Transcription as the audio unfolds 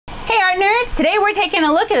art nerds! Today we're taking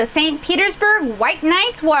a look at the St. Petersburg White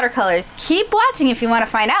Nights watercolors. Keep watching if you want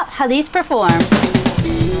to find out how these perform.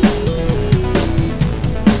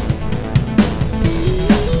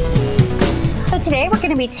 So today we're going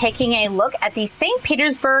to be taking a look at the St.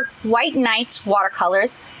 Petersburg White Nights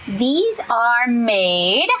watercolors. These are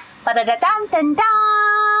made by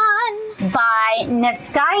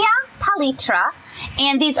Nevskaya Palitra.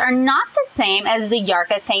 And these are not the same as the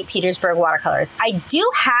Yarka St. Petersburg watercolors. I do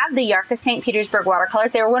have the Yarka St. Petersburg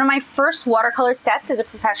watercolors. They were one of my first watercolor sets as a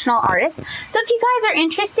professional artist. So if you guys are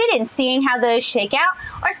interested in seeing how those shake out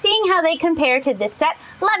or seeing how they compare to this set,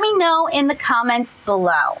 let me know in the comments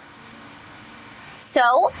below.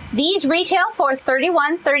 So these retail for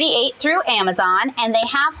 $31.38 through Amazon, and they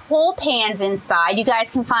have whole pans inside. You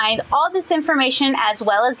guys can find all this information as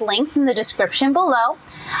well as links in the description below.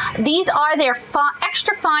 These are their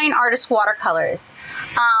extra fine artist watercolors.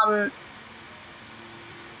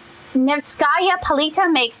 Nevskaya Palitra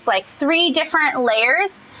makes like 3 different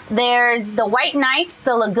layers. There's the White Nights,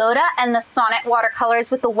 the Lagoda, and the Sonnet watercolors,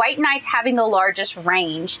 with the White Nights having the largest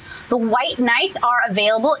range. The White Nights are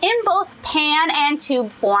available in both pan and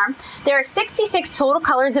tube form. There are 66 total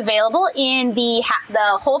colors available in the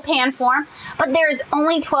whole pan form, but there's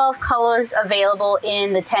only 12 colors available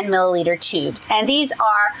in the 10 milliliter tubes. And these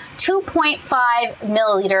are 2.5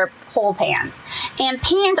 milliliter whole pans. And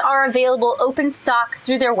pans are available open stock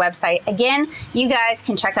through their website. Again, you guys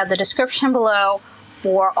can check out the description below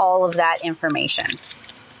for all of that information.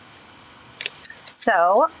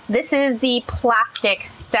 So this is the plastic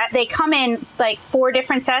set. They come in like 4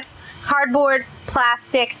 different sets: cardboard,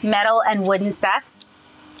 plastic, metal, and wooden sets.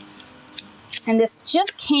 And this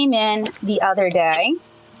just came in the other day.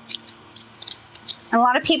 A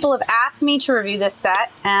lot of people have asked me to review this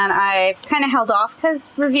set, and I've kind of held off because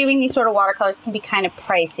reviewing these sort of watercolors can be kind of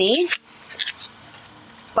pricey.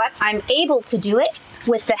 But I'm able to do it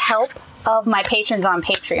with the help of my patrons on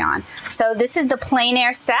Patreon. So this is the plein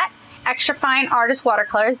air set, extra fine artist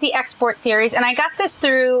watercolors, the export series, and I got this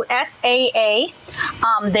through SAA,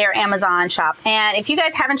 their Amazon shop. And if you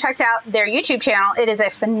guys haven't checked out their YouTube channel, it is a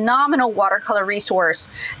phenomenal watercolor resource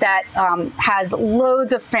that has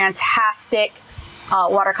loads of fantastic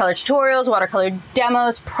watercolor tutorials, watercolor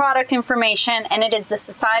demos, product information, and it is the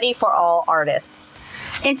society for all artists.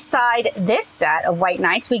 Inside this set of White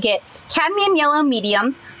Nights, we get cadmium yellow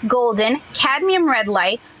medium, golden, cadmium red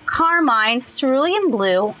light, carmine, cerulean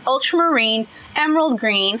blue, ultramarine, emerald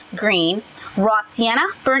green, green, raw sienna,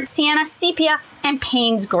 burnt sienna, sepia, and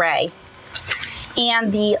Payne's gray.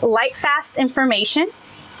 And the light fast information,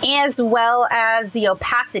 as well as the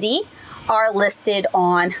opacity, are listed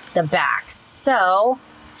on the back. So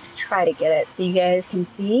try to get it so you guys can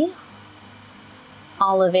see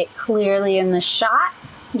all of it clearly in the shot.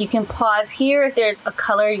 You can pause here if there's a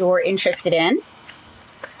color you're interested in.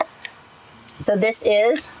 So this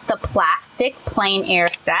is the plastic plein air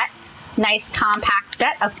set. Nice compact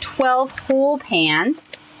set of 12 whole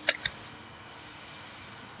pans.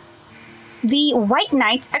 The White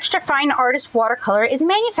Nights Extra Fine Artist Watercolor is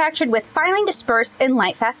manufactured with finely dispersed and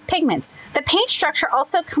light fast pigments. The paint structure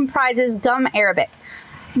also comprises gum arabic.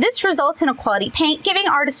 This results in a quality paint, giving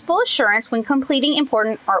artists full assurance when completing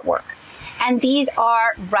important artwork. And these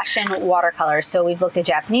are Russian watercolors. So we've looked at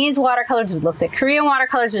Japanese watercolors, we've looked at Korean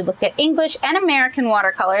watercolors, we've looked at English and American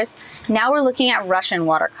watercolors. Now we're looking at Russian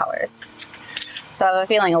watercolors. So I have a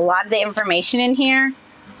feeling a lot of the information in here,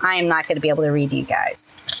 I am not going to be able to read to you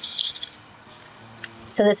guys.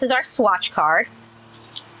 So this is our swatch cards.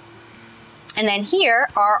 And then here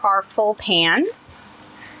are our full pans.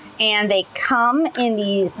 And they come in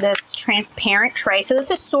this transparent tray. So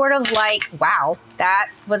this is sort of like, wow, that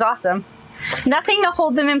was awesome. Nothing to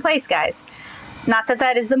hold them in place, guys. Not that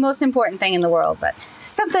that is the most important thing in the world, but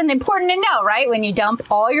something important to know, right? When you dump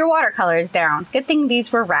all your watercolors down. Good thing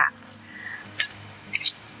these were wrapped.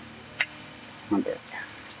 I'll just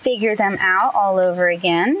figure them out all over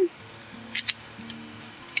again.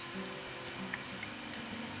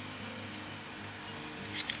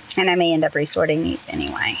 And I may end up resorting these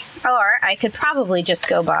anyway. Or I could probably just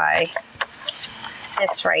go by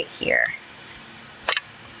this right here.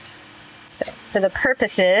 So for the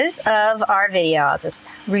purposes of our video, I'll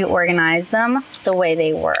just reorganize them the way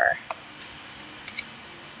they were.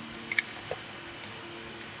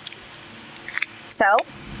 So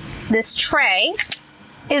this tray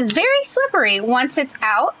is very slippery once it's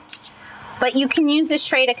out. But you can use this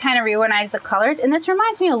tray to kind of reorganize the colors. And this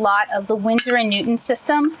reminds me a lot of the Winsor & Newton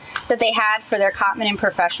system that they had for their Cotman and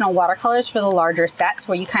Professional watercolors for the larger sets,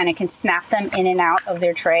 where you kind of can snap them in and out of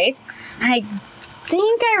their trays. And I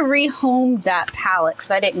think I rehomed that palette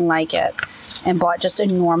because I didn't like it. and bought just a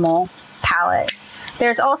normal palette.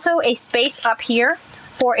 There's also a space up here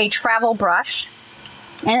for a travel brush,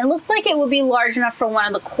 and it looks like it would be large enough for one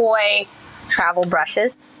of the Koi travel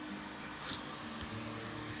brushes.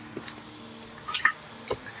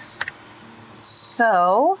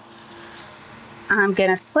 So I'm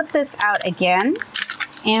gonna slip this out again,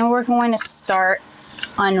 and we're going to start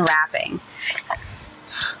unwrapping.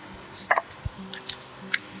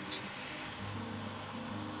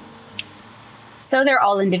 So they're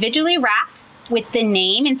all individually wrapped with the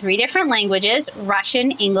name in 3 different languages,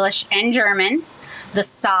 Russian, English, and German. The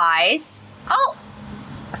size,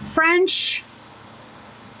 French,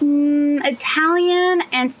 Italian,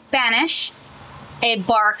 and Spanish. A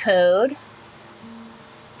barcode,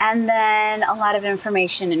 and then a lot of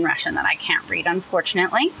information in Russian that I can't read,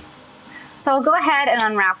 unfortunately. So I'll go ahead and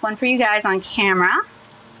unwrap one for you guys on camera.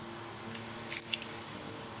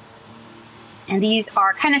 And these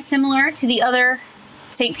are kind of similar to the other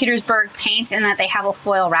St. Petersburg paints in that they have a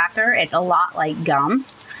foil wrapper. It's a lot like gum.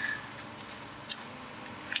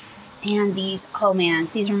 And these, oh man,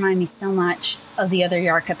 these remind me so much of the other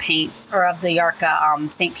Yarka paints, or of the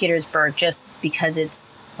Yarka St. Petersburg, just because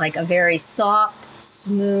it's like a very soft,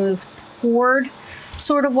 smooth, poured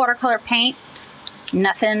sort of watercolor paint.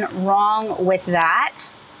 Nothing wrong with that.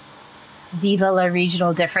 Viva la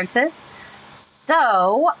regional differences.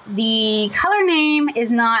 So the color name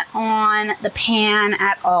is not on the pan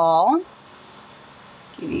at all.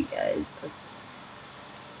 Give you guys a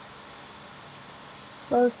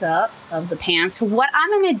close up of the pan. So what I'm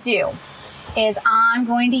going to do is I'm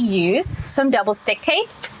going to use some double stick tape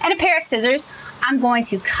and a pair of scissors. I'm going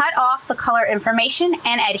to cut off the color information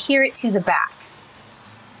and adhere it to the back.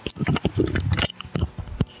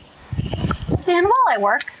 And while I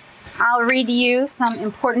work, I'll read you some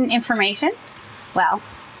important information. Well,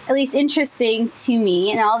 at least interesting to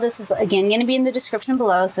me. And all this is, again, going to be in the description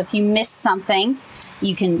below. So if you missed something,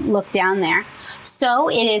 you can look down there. So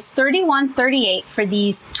it is $31.38 for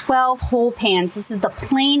these 12 whole pans. This is the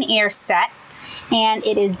plein air set, and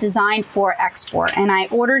it is designed for export. And I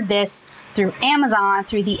ordered this through Amazon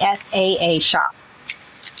through the SAA shop.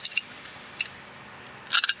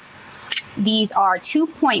 These are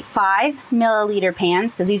 2.5 milliliter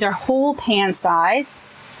pans, so these are whole pan size.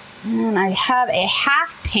 And I have a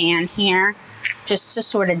half pan here just to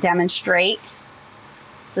sort of demonstrate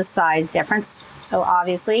the size difference. So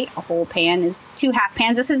obviously a whole pan is 2 half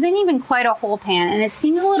pans. This isn't even quite a whole pan, and it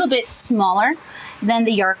seems a little bit smaller than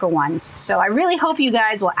the Yarka ones. So I really hope you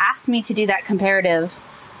guys will ask me to do that comparative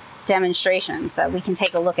demonstration so we can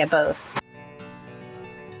take a look at both.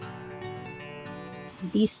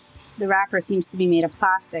 The wrapper seems to be made of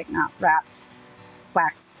plastic, not wrapped,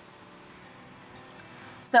 waxed.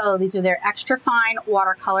 So these are their extra fine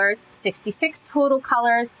watercolors, 66 total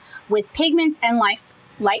colors with pigments and light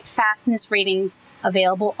fastness ratings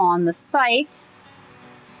available on the site.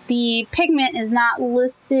 The pigment is not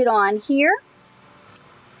listed on here,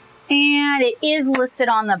 and it is listed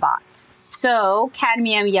on the box. So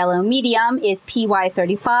cadmium yellow medium is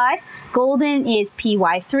PY35, golden is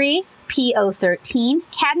PY3, PO13,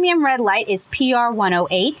 cadmium red light is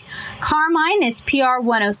PR108, carmine is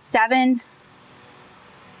PR107,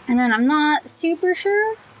 and then I'm not super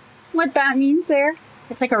sure what that means there.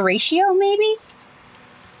 It's like a ratio maybe?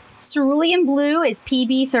 Cerulean blue is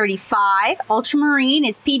PB35, ultramarine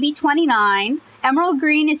is PB29, emerald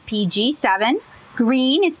green is PG7,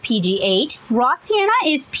 green is PG8, raw sienna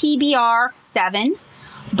is PBR7,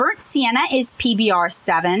 burnt sienna is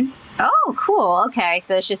PBR7. Oh, cool. Okay,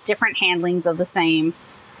 so it's just different handlings of the same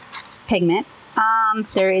pigment.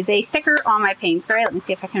 There is a sticker on my paint spray. Let me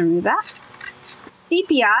see if I can remove that.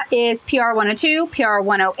 Sepia is PR102,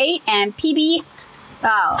 PR108, and PB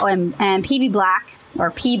black, or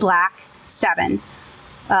P black 7.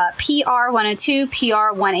 PR102,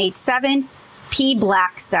 PR187, P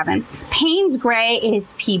black 7. Payne's gray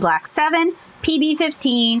is P black 7,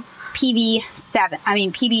 PB15,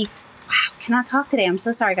 wow, cannot talk today. I'm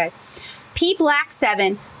so sorry, guys. P black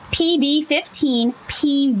 7, PB15,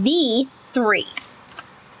 PV3.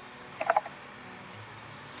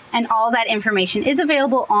 And all that information is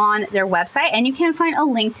available on their website, and you can find a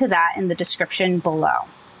link to that in the description below.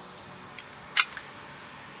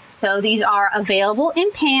 So these are available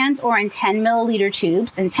in pans or in 10 milliliter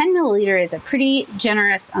tubes, and 10 milliliter is a pretty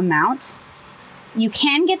generous amount. You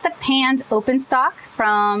can get the pans open stock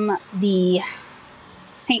from the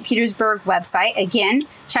St. Petersburg website. Again,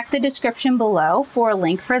 check the description below for a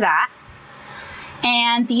link for that.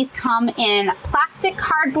 And these come in plastic,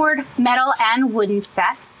 cardboard, metal, and wooden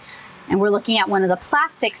sets. And we're looking at one of the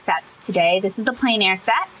plastic sets today. This is the plein air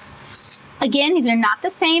set. Again, these are not the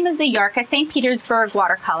same as the Yarka St Petersburg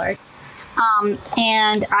watercolors.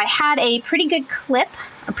 And I had a pretty good clip,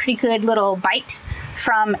 a pretty good little bite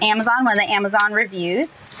from Amazon, one of the Amazon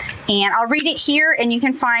reviews. And I'll read it here, and you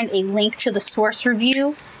can find a link to the source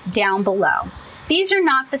review down below. These are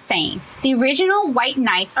not the same. The original White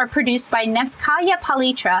Nights are produced by Nevskaya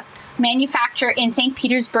Palitra, manufactured in St.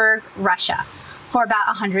 Petersburg, Russia, for about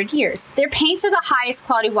 100 years. Their paints are the highest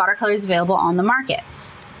quality watercolors available on the market.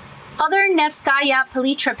 Other Nevskaya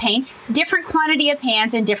Palitra paints, different quantity of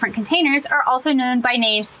pans in different containers, are also known by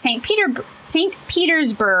names St.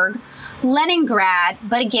 Petersburg, Leningrad,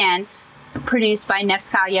 but again, produced by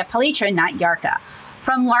Nevskaya Palitra, not Yarka,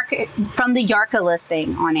 from the Yarka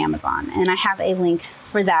listing on Amazon. And I have a link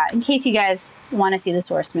for that in case you guys want to see the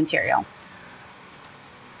source material.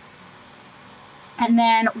 And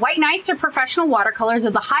then White Nights are professional watercolors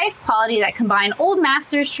of the highest quality that combine old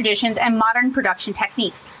masters, traditions, and modern production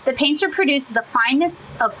techniques. The paints are produced with the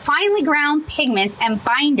finest of finely ground pigments and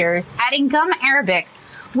binders, adding gum arabic,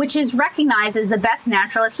 which is recognized as the best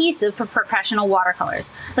natural adhesive for professional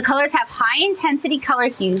watercolors. The colors have high intensity color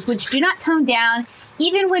hues, which do not tone down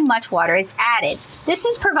even when much water is added. This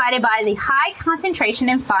is provided by the high concentration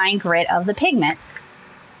and fine grit of the pigment.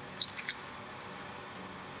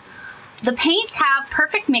 The paints have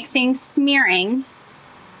perfect mixing, smearing.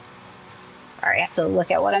 Sorry, I have to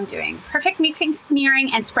look at what I'm doing. Perfect mixing,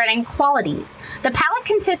 smearing, and spreading qualities. The palette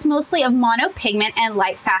consists mostly of mono pigment and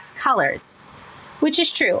light fast colors, which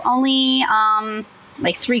is true. Only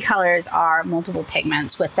like 3 colors are multiple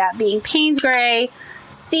pigments, with that being Payne's Gray,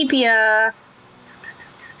 Sepia.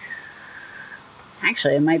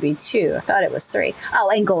 Actually, it might be 2. I thought it was 3.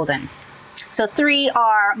 Oh, and Golden. So 3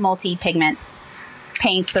 are multi-pigment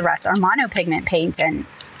paints, the rest are monopigment paints, and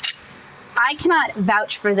I cannot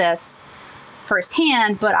vouch for this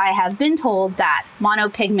firsthand, but I have been told that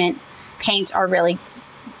monopigment paints are really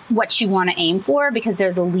what you want to aim for because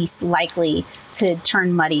they're the least likely to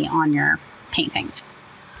turn muddy on your painting.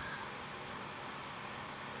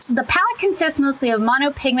 The palette consists mostly of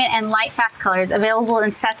monopigment and light fast colors available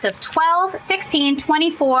in sets of 12, 16,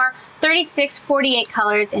 24, 36, 48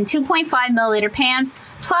 colors in 2.5 milliliter pans,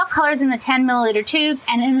 12 colors in the 10 milliliter tubes,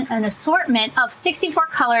 and in an assortment of 64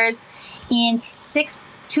 colors in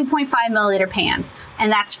 2.5 milliliter pans.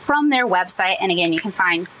 And that's from their website. And again, you can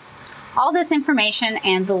find all this information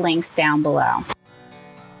and the links down below.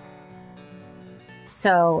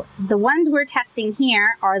 So the ones we're testing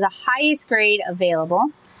here are the highest grade available.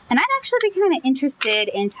 And I'd actually be kind of interested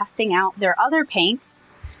in testing out their other paints,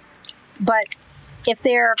 but if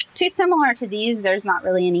they're too similar to these, there's not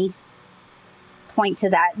really any point to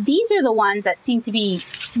that. These are the ones that seem to be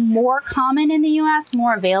more common in the US,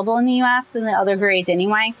 more available in the US than the other grades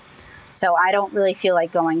anyway. So I don't really feel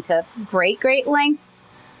like going to great lengths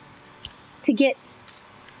to get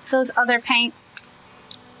those other paints.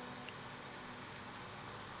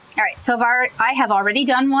 All right, so I have already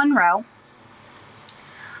done 1 row.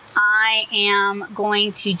 I am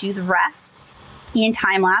going to do the rest in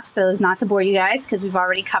time lapse so as not to bore you guys, because we've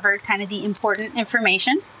already covered kind of the important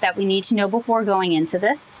information that we need to know before going into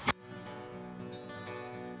this.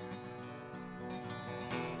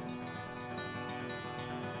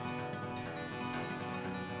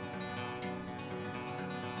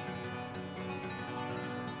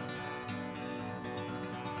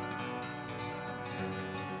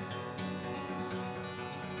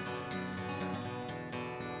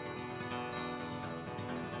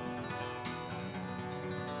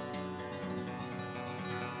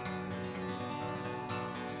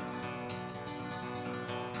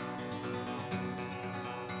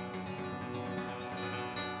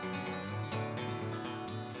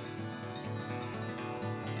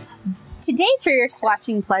 Today for your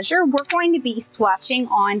swatching pleasure, we're going to be swatching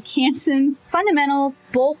on Canson's Fundamentals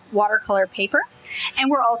bulk watercolor paper, and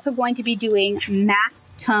we're also going to be doing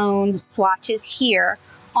mass tone swatches here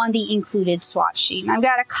on the included swatch sheet. And I've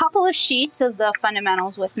got a couple of sheets of the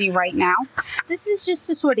Fundamentals with me right now. This is just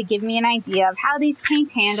to sort of give me an idea of how these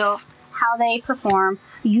paints handle, how they perform.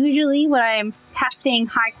 Usually when I'm testing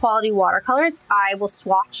high quality watercolors, I will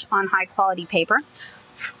swatch on high quality paper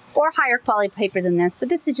or higher quality paper than this, but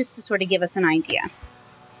this is just to sort of give us an idea.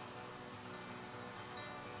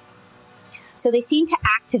 So they seem to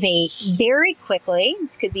activate very quickly.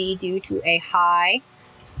 This could be due to a high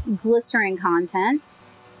glycerin content.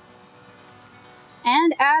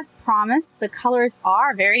 And as promised, the colors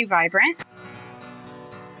are very vibrant.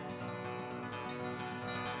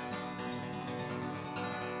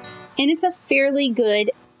 And it's a fairly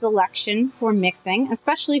good selection for mixing,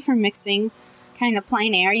 especially for mixing kind of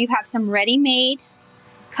plein air. You have some ready-made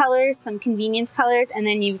colors, some convenience colors, and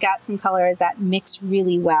then you've got some colors that mix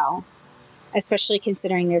really well, especially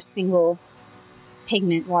considering they're single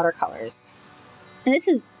pigment watercolors. And this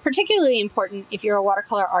is particularly important if you're a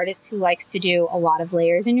watercolor artist who likes to do a lot of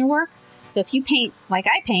layers in your work. So if you paint like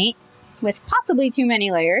I paint, with possibly too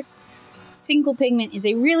many layers, single pigment is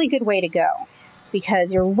a really good way to go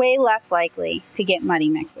because you're way less likely to get muddy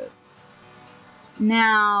mixes.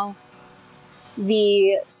 Now,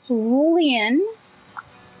 the cerulean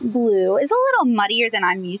blue is a little muddier than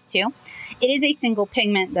I'm used to. It is a single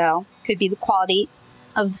pigment though, could be the quality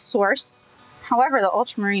of the source. However, the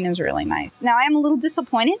ultramarine is really nice. Now, I am a little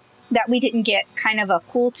disappointed that we didn't get kind of a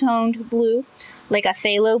cool toned blue, like a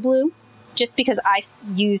phthalo blue, just because I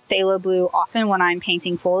use phthalo blue often when I'm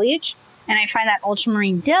painting foliage. And I find that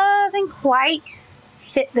ultramarine doesn't quite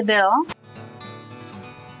fit the bill.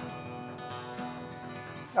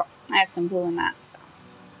 Oh, I have some blue in that. So.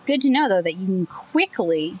 Good to know, though, that you can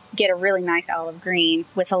quickly get a really nice olive green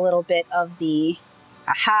with a little bit of the,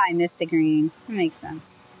 aha, I missed a green. That makes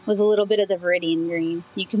sense. With a little bit of the viridian green,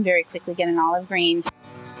 you can very quickly get an olive green.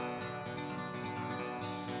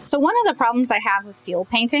 So one of the problems I have with field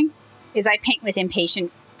painting is I paint with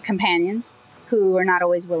impatient companions who are not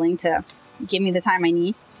always willing to give me the time I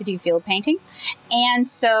need to do field painting. And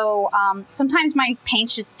so sometimes my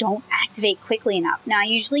paints just don't activate quickly enough. Now I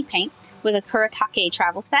usually paint with a Kuretake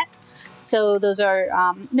travel set. So those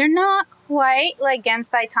are, they're not quite like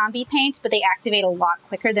Gensai Tombi paints, but they activate a lot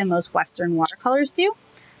quicker than most Western watercolors do.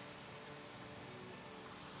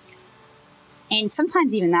 And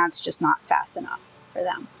sometimes even that's just not fast enough for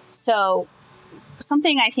them. So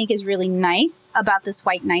something I think is really nice about this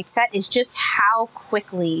White Night set is just how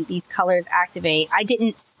quickly these colors activate. I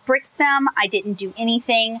didn't spritz them. I didn't do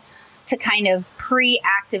anything to kind of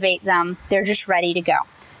pre-activate them. They're just ready to go.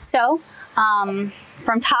 So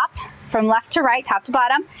from left to right, top to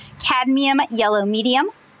bottom, cadmium yellow medium,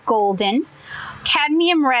 golden,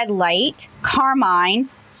 cadmium red light, carmine,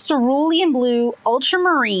 cerulean blue,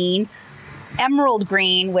 ultramarine, emerald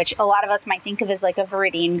green, which a lot of us might think of as like a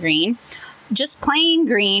viridian green, just plain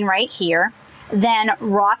green right here. Then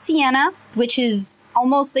raw sienna, which is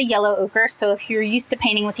almost a yellow ochre. So if you're used to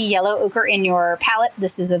painting with a yellow ochre in your palette,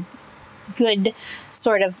 this is a good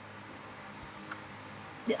sort of,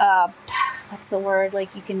 what's the word,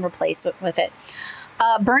 like you can replace it with it.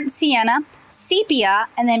 Burnt sienna, sepia,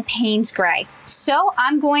 and then Payne's gray. So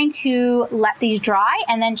I'm going to let these dry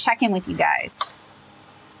and then check in with you guys.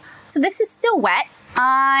 So this is still wet.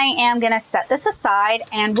 I am going to set this aside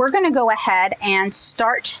and we're going to go ahead and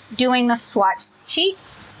start doing the swatch sheet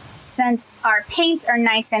since our paints are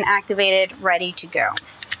nice and activated, ready to go.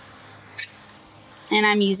 And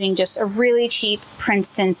I'm using just a really cheap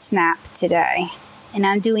Princeton Snap today. And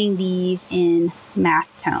I'm doing these in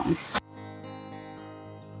mass tone.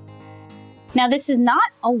 Now this is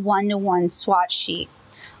not a one-to-one swatch sheet,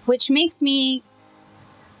 which makes me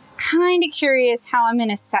kind of curious how I'm going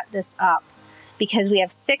to set this up, because we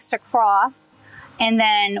have 6 across and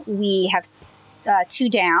then we have 2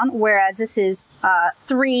 down, whereas this is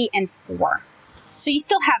 3 and 4. So you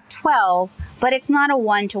still have 12, but it's not a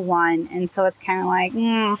one-to-one, and so it's kind of like,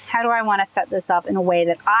 how do I want to set this up in a way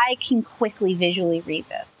that I can quickly visually read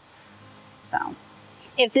this? So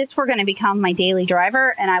if this were going to become my daily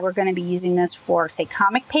driver and I were going to be using this for, say,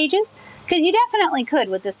 comic pages, because you definitely could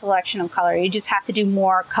with this selection of color, you just have to do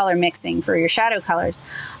more color mixing for your shadow colors.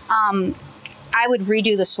 I would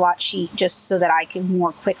redo the swatch sheet just so that I could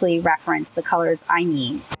more quickly reference the colors I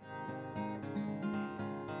need.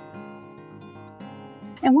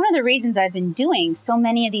 And one of the reasons I've been doing so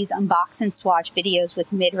many of these unbox and swatch videos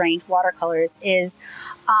with mid-range watercolors is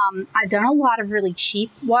I've done a lot of really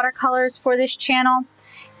cheap watercolors for this channel,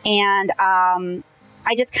 and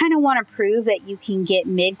I just kind of want to prove that you can get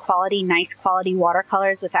mid-quality, nice quality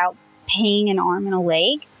watercolors without paying an arm and a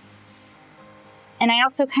leg. And I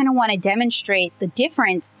also kind of want to demonstrate the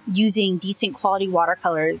difference using decent quality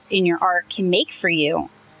watercolors in your art can make for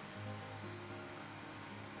you.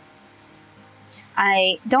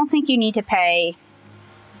 I don't think you need to pay,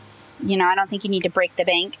 I don't think you need to break the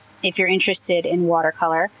bank if you're interested in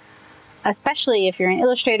watercolor, especially if you're an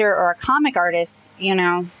illustrator or a comic artist.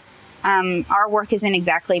 Our work isn't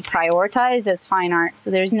exactly prioritized as fine art,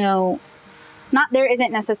 so there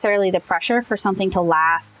isn't necessarily the pressure for something to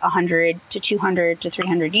last 100 to 200 to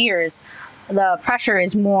 300 years. The pressure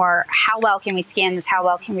is more, how well can we scan this? How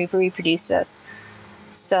well can we reproduce this?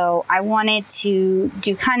 So I wanted to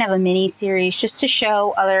do kind of a mini series just to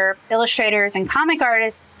show other illustrators and comic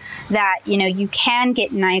artists that, you can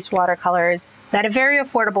get nice watercolors at a very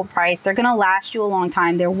affordable price. They're going to last you a long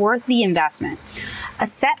time. They're worth the investment. A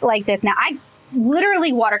set like this, now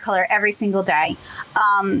literally watercolor every single day.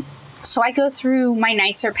 So I go through my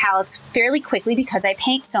nicer palettes fairly quickly because I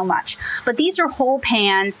paint so much. But these are whole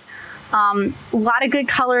pans, a lot of good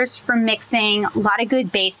colors for mixing, a lot of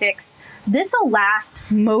good basics. This will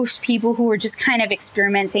last most people who are just kind of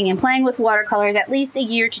experimenting and playing with watercolors at least a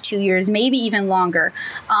year to 2 years, maybe even longer.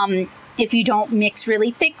 If you don't mix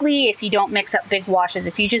really thickly, if you don't mix up big washes,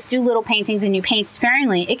 if you just do little paintings and you paint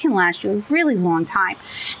sparingly, it can last you a really long time.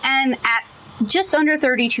 And at just under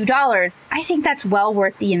 $32, I think that's well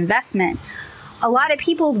worth the investment. A lot of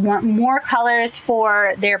people want more colors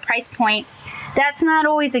for their price point. That's not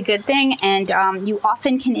always a good thing, and you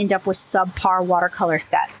often can end up with subpar watercolor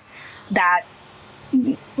sets that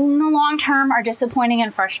in the long term are disappointing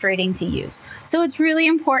and frustrating to use. So it's really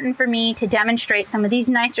important for me to demonstrate some of these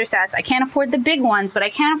nicer sets. I can't afford the big ones, but I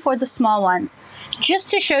can afford the small ones, just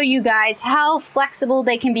to show you guys how flexible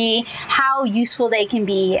they can be, how useful they can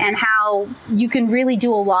be, and how you can really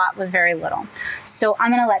do a lot with very little. So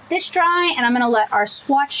I'm gonna let this dry, and I'm gonna let our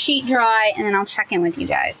swatch sheet dry, and then I'll check in with you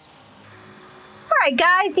guys. All right,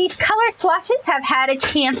 guys, these color swatches have had a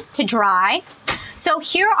chance to dry. So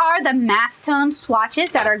here are the mass tone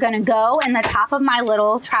swatches that are going to go in the top of my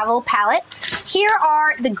little travel palette. Here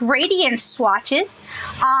are the gradient swatches,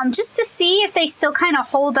 just to see if they still kind of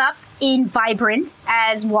hold up in vibrance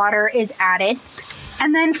as water is added.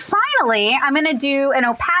 And then finally, I'm going to do an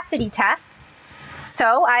opacity test.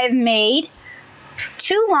 So I've made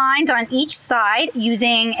 2 lines on each side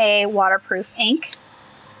using a waterproof ink.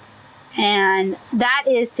 And that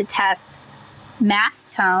is to test mass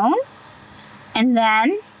tone. And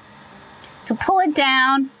then to pull it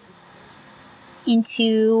down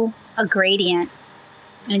into a gradient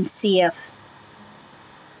and see if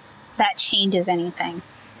that changes anything.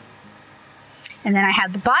 And then I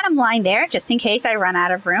have the bottom line there, just in case I run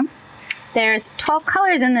out of room. There's 12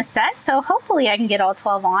 colors in the set, so hopefully I can get all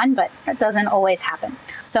 12 on, but that doesn't always happen.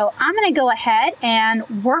 So I'm gonna go ahead and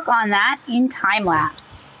work on that in time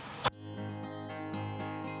lapse.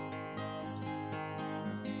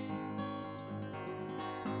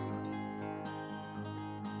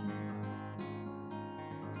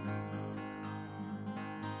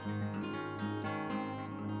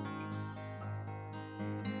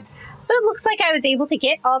 So it looks like I was able to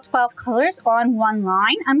get all 12 colors on one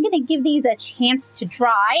line. I'm going to give these a chance to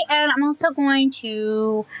dry, and I'm also going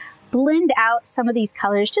to blend out some of these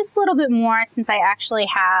colors just a little bit more since I actually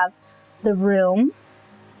have the room.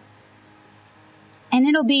 And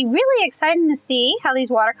it'll be really exciting to see how these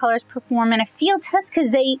watercolors perform in a field test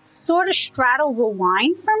because they sort of straddle the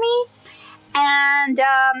line for me. And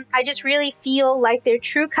I just really feel like their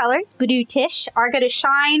true colors, Badoo-tish, are going to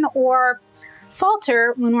shine or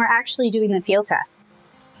falter when we're actually doing the field test.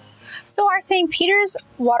 So our St.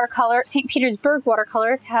 Petersburg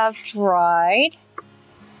watercolors have dried,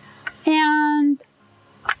 and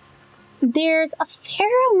there's a fair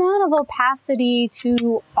amount of opacity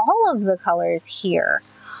to all of the colors here.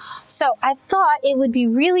 So I thought it would be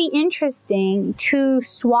really interesting to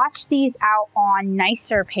swatch these out on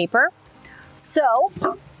nicer paper. So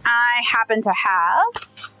I happen to have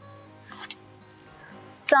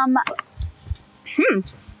some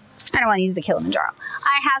I don't want to use the Kilimanjaro.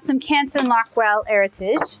 I have some Canson Lockwell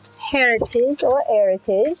Heritage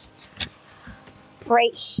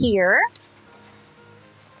right here.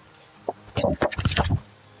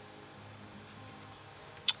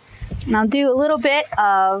 And I'll do a little bit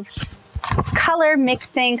of color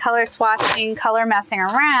mixing, color swatching, color messing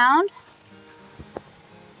around,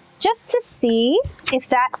 just to see if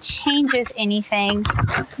that changes anything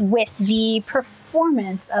with the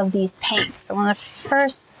performance of these paints. So one of the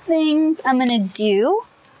first things I'm gonna do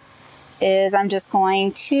is I'm just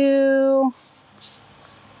going to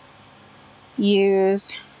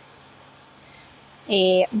use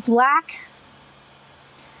a black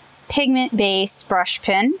pigment-based brush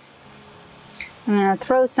pen. I'm gonna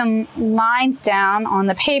throw some lines down on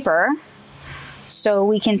the paper so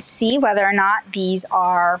we can see whether or not these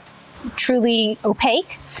are truly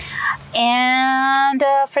opaque. And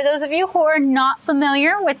for those of you who are not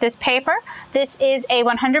familiar with this paper, this is a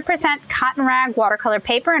 100% cotton rag watercolor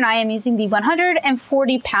paper, and I am using the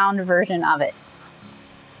 140-pound version of it.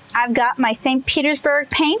 I've got my St. Petersburg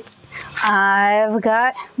paints. I've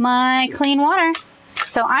got my clean water.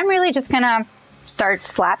 So I'm really just gonna start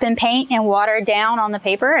slapping paint and water down on the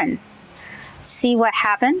paper and see what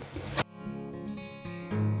happens.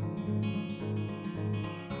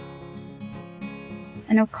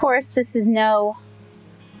 And of course, this is no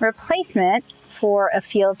replacement for a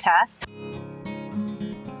field test.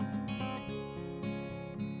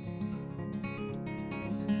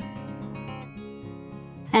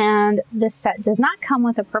 And And this set does not come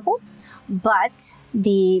with a purple, but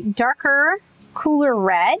the darker, cooler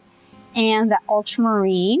red and the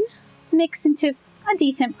ultramarine mix into a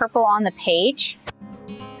decent purple on the page.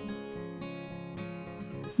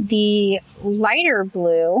 The lighter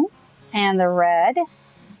blue and the red,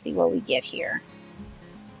 let's see what we get here.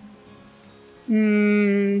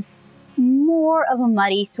 More of a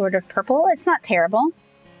muddy sort of purple. It's not terrible,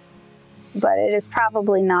 but it is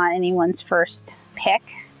probably not anyone's first pick.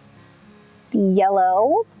 The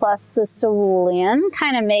yellow plus the cerulean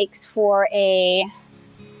kind of makes for a,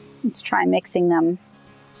 let's try mixing them,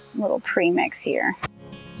 a little pre-mix here.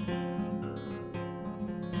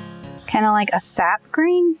 Kind of like a sap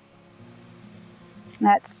green.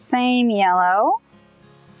 That same yellow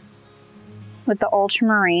with the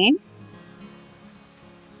ultramarine.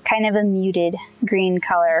 Kind of a muted green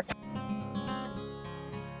color.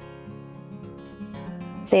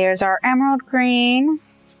 There's our emerald green.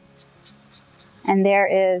 And there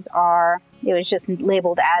is our, it was just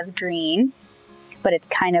labeled as green, but it's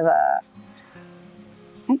kind of a,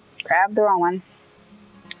 grabbed the wrong one.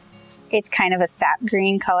 It's kind of a sap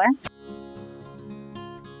green color.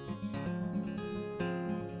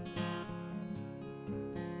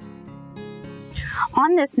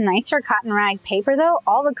 On this nicer cotton rag paper though,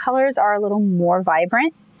 all the colors are a little more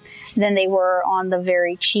vibrant than they were on the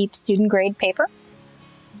very cheap student grade paper,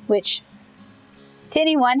 which to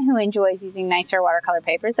anyone who enjoys using nicer watercolor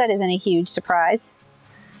papers, that isn't a huge surprise.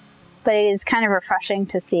 But it is kind of refreshing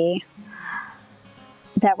to see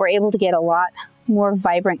that we're able to get a lot more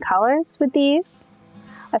vibrant colors with these,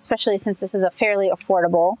 especially since this is a fairly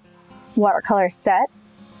affordable watercolor set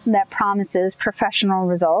that promises professional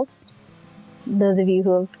results. Those of you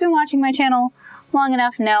who have been watching my channel long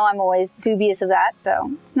enough know I'm always dubious of that,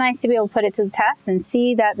 so it's nice to be able to put it to the test and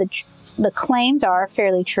see that the claims are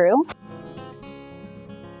fairly true.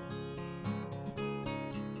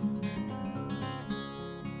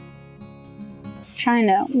 Trying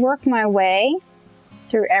to work my way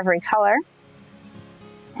through every color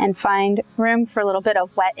and find room for a little bit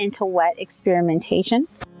of wet into wet experimentation.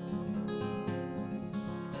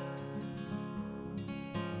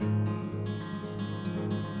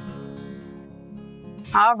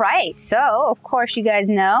 All right, so of course you guys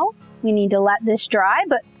know we need to let this dry,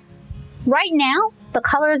 but right now the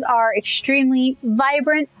colors are extremely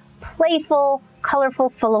vibrant, playful, colorful,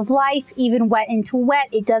 full of life. Even wet into wet,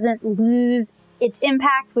 it doesn't lose its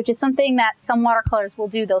impact, which is something that some watercolors will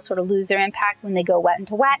do. They'll sort of lose their impact when they go wet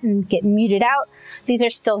into wet and get muted out. These are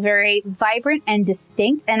still very vibrant and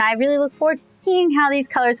distinct, and I really look forward to seeing how these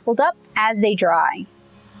colors hold up as they dry.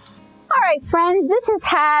 All right, friends, this has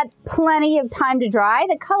had plenty of time to dry.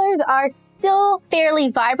 The colors are still fairly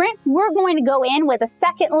vibrant. We're going to go in with a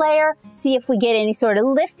second layer, see if we get any sort of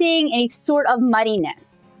lifting, any sort of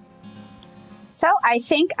muddiness. So I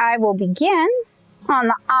think I will begin on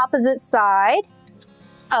the opposite side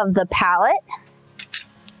of the palette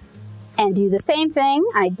and do the same thing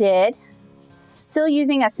I did, still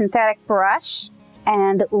using a synthetic brush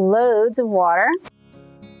and loads of water.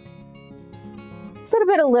 A little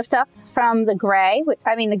bit of lift up from the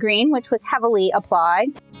the green, which was heavily applied.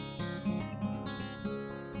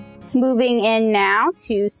 Moving in now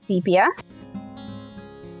to sepia.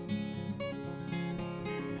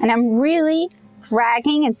 And I'm really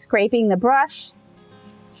dragging and scraping the brush.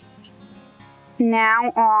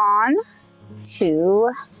 Now on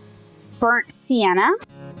to burnt sienna.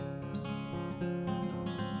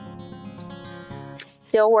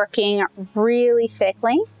 Still working really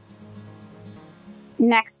thickly.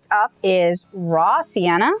 Next up is raw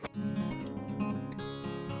sienna.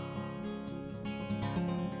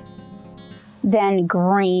 Then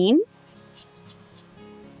green.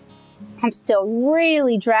 I'm still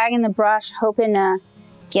really dragging the brush, hoping to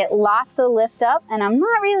get lots of lift up, and I'm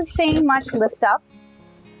not really seeing much lift up.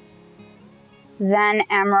 Then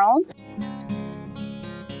emerald.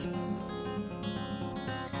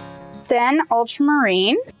 Then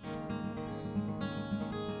ultramarine.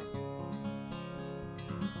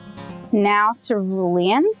 Now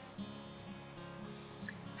cerulean.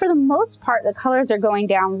 For the most part, the colors are going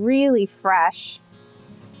down really fresh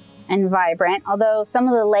and vibrant, although some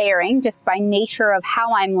of the layering, just by nature of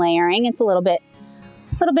how I'm layering, it's a little bit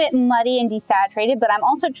muddy and desaturated, but I'm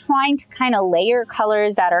also trying to kind of layer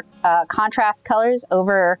colors that are contrast colors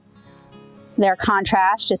over their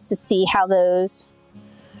contrast, just to see how those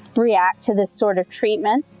react to this sort of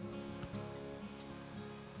treatment.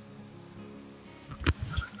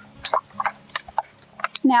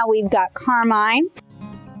 Now we've got carmine.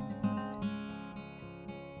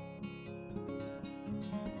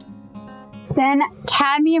 Then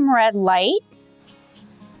cadmium red light.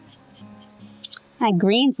 My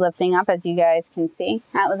green's lifting up, as you guys can see.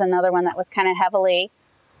 That was another one that was kind of heavily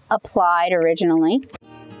applied originally.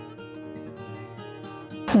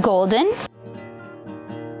 Golden.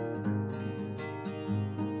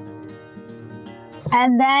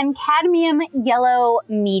 And then cadmium yellow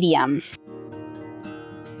medium.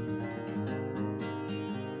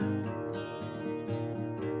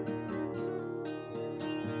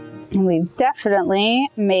 And we've definitely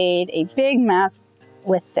made a big mess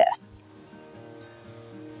with this.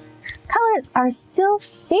 Colors are still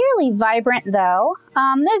fairly vibrant though.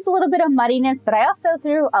 There's a little bit of muddiness, but I also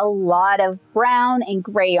threw a lot of brown and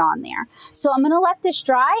gray on there. So I'm gonna let this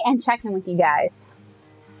dry and check in with you guys.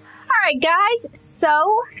 All right, guys,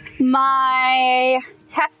 so my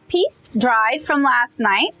test piece dried from last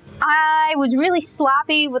night. I was really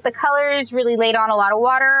sloppy with the colors, really laid on a lot of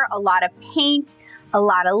water, a lot of paint, a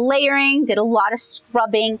lot of layering, did a lot of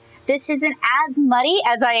scrubbing. This isn't as muddy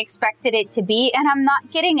as I expected it to be, and I'm not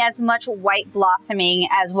getting as much white blossoming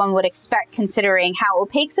as one would expect considering how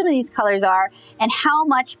opaque some of these colors are and how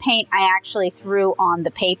much paint I actually threw on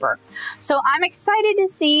the paper. So I'm excited to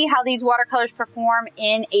see how these watercolors perform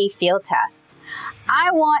in a field test.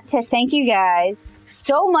 I want to thank you guys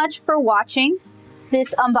so much for watching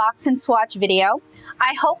this unbox and swatch video.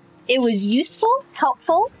 I hope it was useful,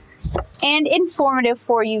 helpful, and informative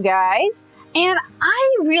for you guys. And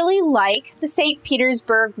I really like the St.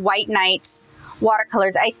 Petersburg White Nights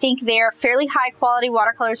watercolors. I think they're fairly high quality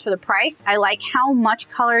watercolors for the price. I like how much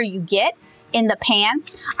color you get in the pan.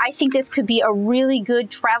 I think this could be a really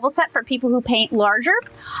good travel set for people who paint larger,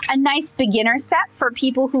 a nice beginner set for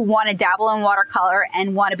people who want to dabble in watercolor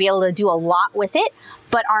and want to be able to do a lot with it,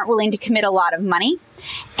 but aren't willing to commit a lot of money.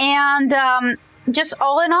 And just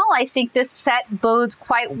all in all, I think this set bodes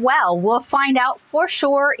quite well. We'll find out for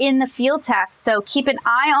sure in the field test, so keep an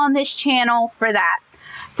eye on this channel for that.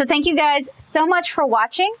 So thank you guys so much for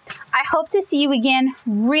watching. I hope to see you again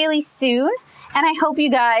really soon, and I hope you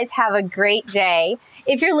guys have a great day.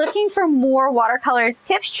 If you're looking for more watercolors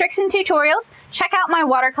tips, tricks, and tutorials, check out my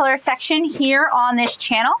watercolor section here on this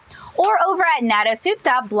channel or over at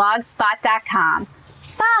natosoup.blogspot.com.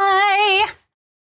 Bye!